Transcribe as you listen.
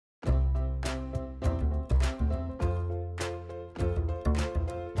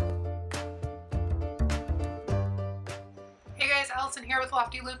guys, Allison here with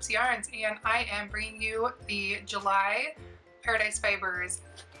theLoftyLoops Yarns, and I am bringing you the July Paradise Fibers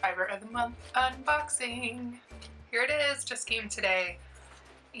Fiber of the Month unboxing. Here it is, just came today,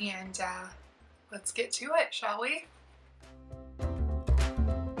 and let's get to it, shall we?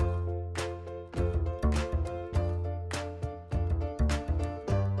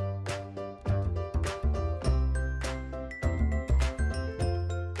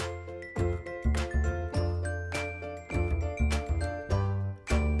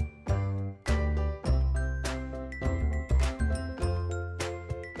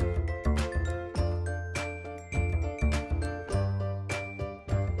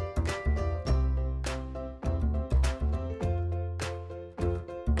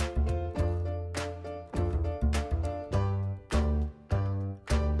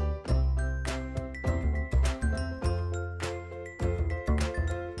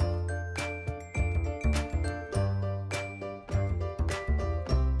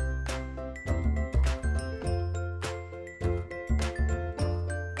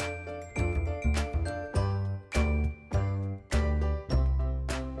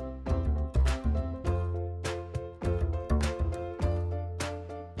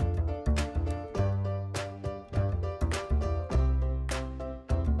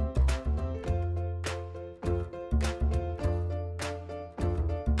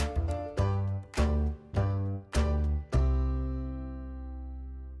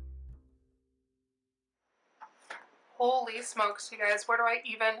 Holy smokes, you guys, where do I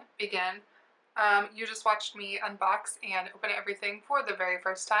even begin? You just watched me unbox and open everything for the very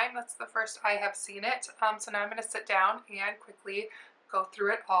first time. That's the first I have seen it. So now I'm going to sit down and quickly go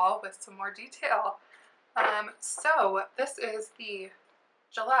through it all with some more detail. So this is the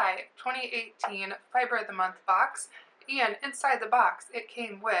July 2018 Fiber of the Month box, and inside the box it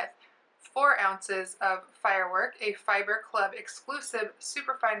came with 4 ounces of Firework, a Fiber Club exclusive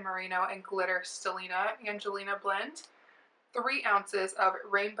superfine merino and glitter stellina Angelina blend, 3 ounces of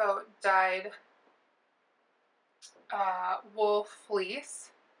rainbow dyed wool fleece,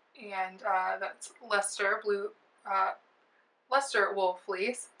 and that's Leicester wool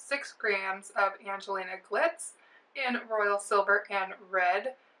fleece, 6 grams of Angelina glitz in royal silver and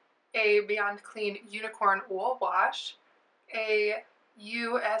red, a Beyond Clean unicorn wool wash, a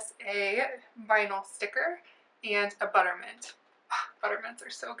USA vinyl sticker, and a buttermint. Buttermints are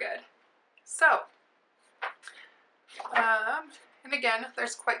so good. So, and again,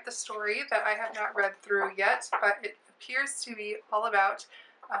 there's quite the story that I have not read through yet, but it appears to be all about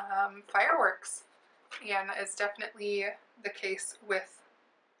fireworks, and that is definitely the case with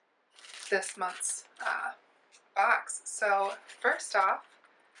this month's box. So first off,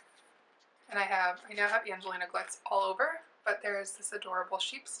 and I now have Angelina glitz all over, but there's this adorable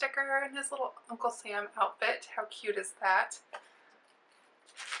sheep sticker in his little Uncle Sam outfit. How cute is that?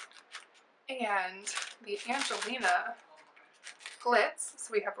 And the Angelina glitz.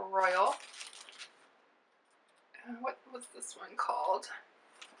 So we have a royal. What was this one called?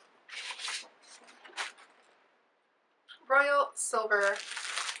 Royal, silver,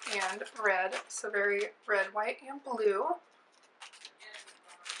 and red. So very red, white, and blue.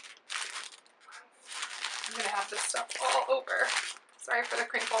 I'm going to have this stuff all over. Sorry for the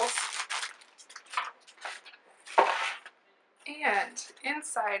crinkles. And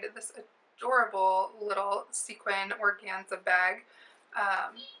inside this adorable little sequin organza bag,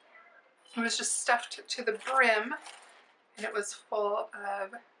 it was just stuffed to the brim, and it was full of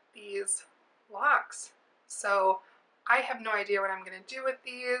these locks. So I have no idea what I'm going to do with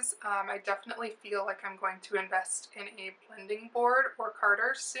these. I definitely feel like I'm going to invest in a blending board or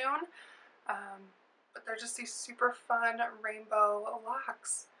carder soon. But they're just these super fun rainbow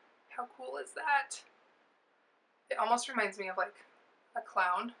locks. How cool is that? It almost reminds me of like a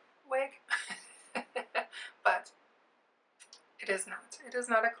clown wig, but it is not. It is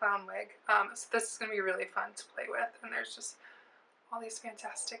not a clown wig. So this is going to be really fun to play with, and there's just all these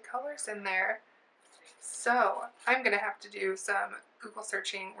fantastic colors in there. So I'm going to have to do some Google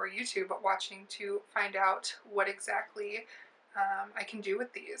searching or YouTube watching to find out what exactly I can do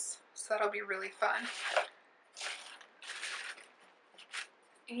with these. So that'll be really fun.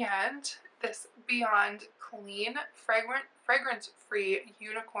 And this Beyond Clean fragrance-free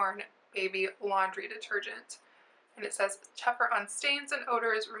unicorn baby laundry detergent. And it says tougher on stains and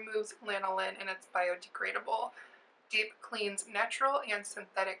odors, removes lanolin, and it's biodegradable. Deep cleans natural and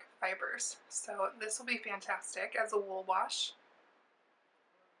synthetic fibers. So this will be fantastic as a wool wash.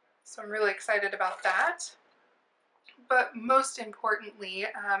 So I'm really excited about that. But most importantly,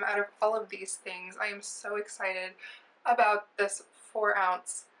 out of all of these things, I am so excited about this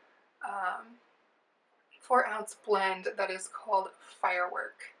 4-ounce 4-ounce blend that is called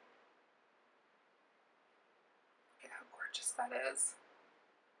Firework. Look at how gorgeous that is.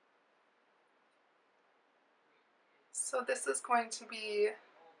 So this is going to be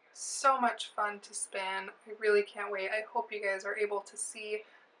so much fun to spin. I really can't wait. I hope you guys are able to see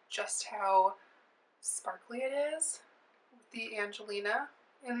just how sparkly it is with the Angelina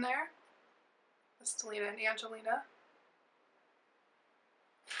in there. The Stellina and Angelina.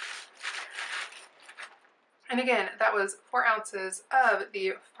 And again, that was 4 ounces of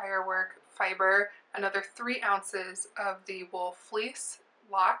the Firework fiber, another 3 ounces of the wool fleece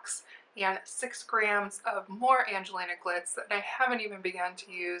locks, and 6 grams of more Angelina glitz that I haven't even begun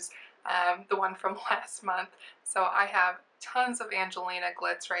to use, the one from last month. So I have tons of Angelina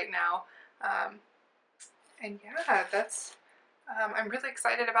glitz right now. And yeah, that's, I'm really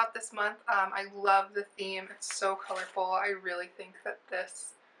excited about this month. I love the theme. It's so colorful. I really think that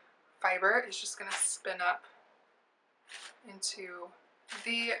this fiber is just going to spin up into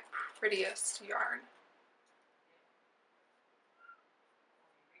the prettiest yarn.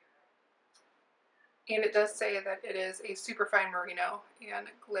 And it does say that it is a superfine merino and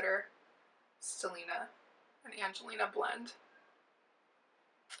glitter Stellina and Angelina blend.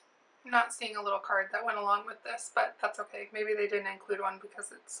 I'm not seeing a little card that went along with this, but that's okay. Maybe they didn't include one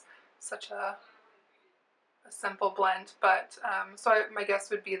because it's such a simple blend. But so my guess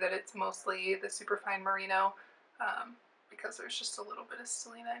would be that it's mostly the superfine merino, because there's just a little bit of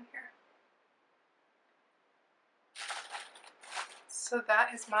Stellina in here. So that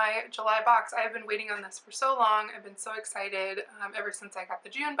is my July box. I've been waiting on this for so long. I've been so excited ever since I got the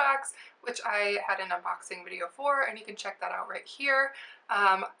June box, which I had an unboxing video for, and you can check that out right here.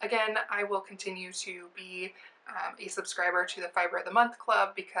 Again, I will continue to be a subscriber to the Fiber of the Month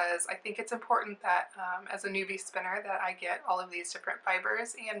Club because I think it's important that as a newbie spinner that I get all of these different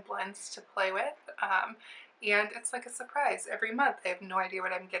fibers and blends to play with. And it's like a surprise every month. I have no idea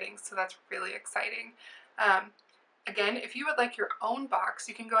what I'm getting, so that's really exciting. Again, if you would like your own box,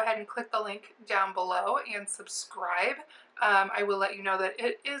 you can go ahead and click the link down below and subscribe. I will let you know that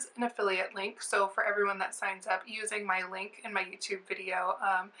it is an affiliate link, so for everyone that signs up using my link in my YouTube video,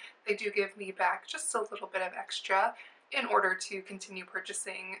 they do give me back just a little bit of extra in order to continue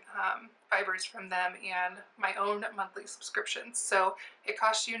purchasing fibers from them and my own monthly subscriptions. So it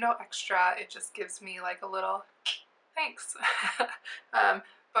costs you no extra, it just gives me like a little thanks.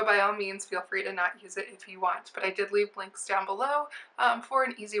 But by all means, feel free to not use it if you want. But I did leave links down below for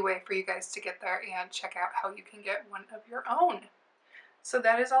an easy way for you guys to get there and check out how you can get one of your own. So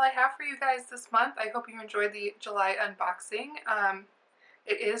that is all I have for you guys this month. I hope you enjoyed the July unboxing.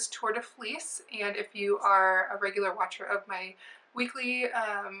 It is Tour de Fleece, and if you are a regular watcher of my weekly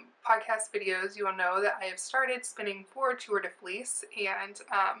podcast videos, you will know that I have started spinning for Tour de Fleece, and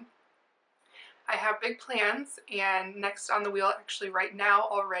I have big plans, and next on the wheel actually right now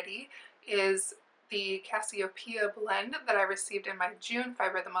already is the Cassiopeia blend that I received in my June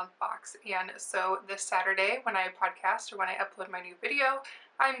Fiber of the Month box. And so this Saturday when I podcast or when I upload my new video,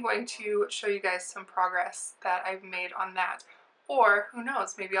 I'm going to show you guys some progress that I've made on that. Or who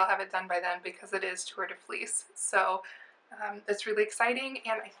knows, maybe I'll have it done by then because it is Tour de Fleece. So that's really exciting,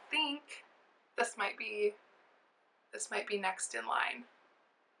 and I think this might be next in line.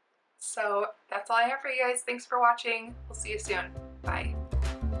 So that's all I have for you guys. Thanks for watching. We'll see you soon. Bye.